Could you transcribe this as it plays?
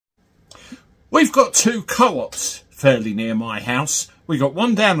We've got two co-ops fairly near my house. We got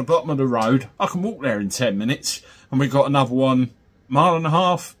one down the bottom of the road. I can walk there in 10 minutes. And we got another one, mile and a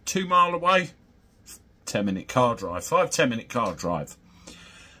half, 2 mile away. 10-minute car drive, 5-10-minute car drive.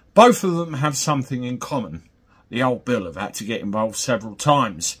 Both of them have something in common. The old Bill have had to get involved several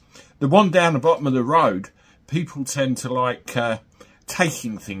times. The one down the bottom of the road, people tend to like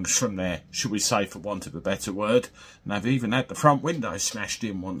taking things from there, should we say, for want of a better word. And they've even had the front window smashed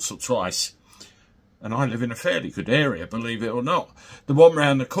in once or twice. And I live in a fairly good area, believe it or not. The one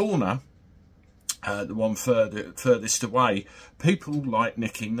round the corner, the one furthest away, people like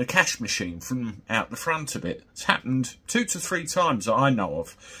nicking the cash machine from out the front of it. It's happened 2 to 3 times that I know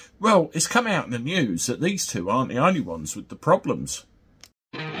of. Well, it's come out in the news that these two aren't the only ones with the problems.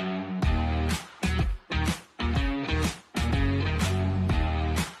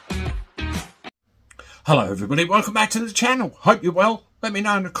 Hello everybody, welcome back to the channel. Hope you're well. Let me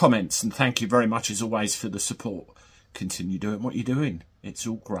know in the comments, and thank you very much as always for the support. Continue doing what you're doing. It's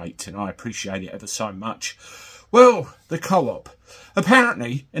all great and I appreciate it ever so much. Well, the co-op.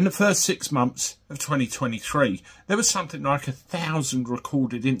 Apparently, in the first 6 months of 2023, there was something like 1,000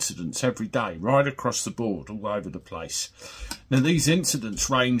 recorded incidents every day, right across the board, all over the place. Now, these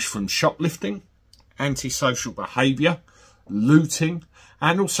incidents range from shoplifting, antisocial behaviour, looting,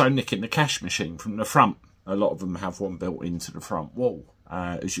 and also nicking the cash machine from the front. A lot of them have one built into the front wall,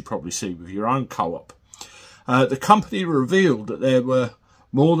 as you probably see with your own co-op. The company revealed that there were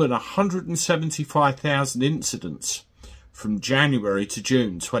more than 175,000 incidents from January to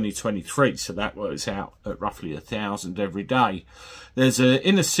June 2023, so that works out at roughly 1,000 every day. There's an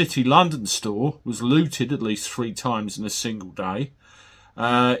inner city London store was looted at least 3 times in a single day.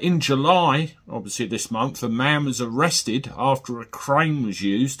 In July, obviously this month, a man was arrested after a crane was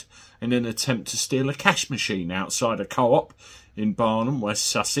used in an attempt to steal a cash machine outside a co-op in Barnham, West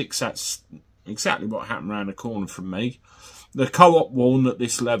Sussex. That's exactly what happened around the corner from me. The co-op warned that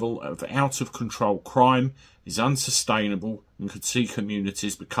this level of out-of-control crime is unsustainable and could see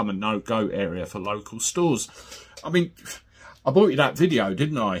communities become a no-go area for local stores. I mean, I brought you that video,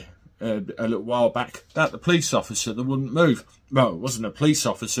 didn't I, a little while back, about the police officer that wouldn't move. Well, it wasn't a police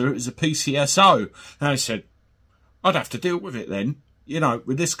officer, it was a PCSO. And I said, I'd have to deal with it then. You know,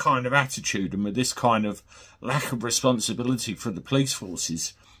 with this kind of attitude and with this kind of lack of responsibility for the police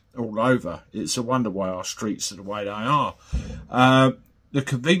forces all over, it's a wonder why our streets are the way they are. The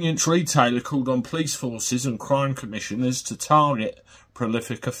convenience retailer called on police forces and crime commissioners to target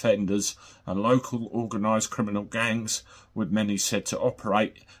prolific offenders and local organised criminal gangs, with many said to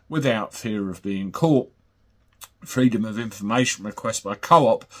operate without fear of being caught. Freedom of information requests by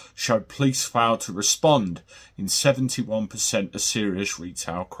co-op showed police failed to respond in 71% of serious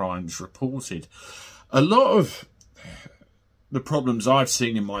retail crimes reported. A lot of the problems I've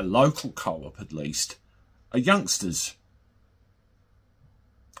seen in my local co-op, at least, are youngsters.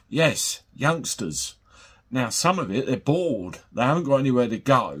 Yes, youngsters. Now, some of it, they're bored. They haven't got anywhere to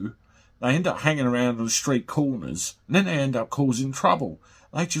go. They end up hanging around on the street corners, and then they end up causing trouble.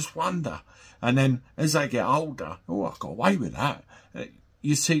 They just wonder. And then, as they get older, oh, I got away with that.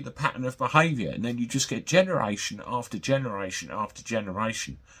 You see the pattern of behaviour, and then you just get generation after generation after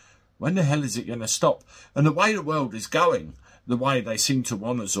generation. When the hell is it going to stop? And the way the world is going, the way they seem to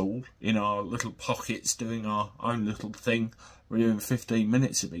want us all in our little pockets doing our own little thing, within 15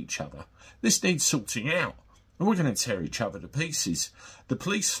 minutes of each other, this needs sorting out. And we're going to tear each other to pieces. The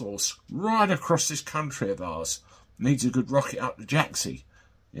police force right across this country of ours needs a good rocket up the jacksie,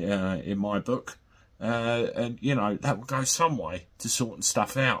 in my book. And, you know, that will go some way to sorting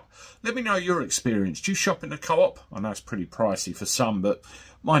stuff out. Let me know your experience. Do you shop in a co-op? I know it's pretty pricey for some, but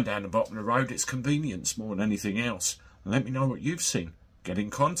mine down the bottom of the road, it's convenience more than anything else. And let me know what you've seen. Get in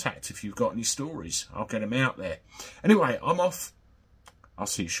contact if you've got any stories. I'll get them out there. Anyway, I'm off. I'll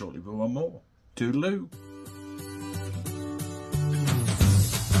see you shortly with one more. Toodaloo.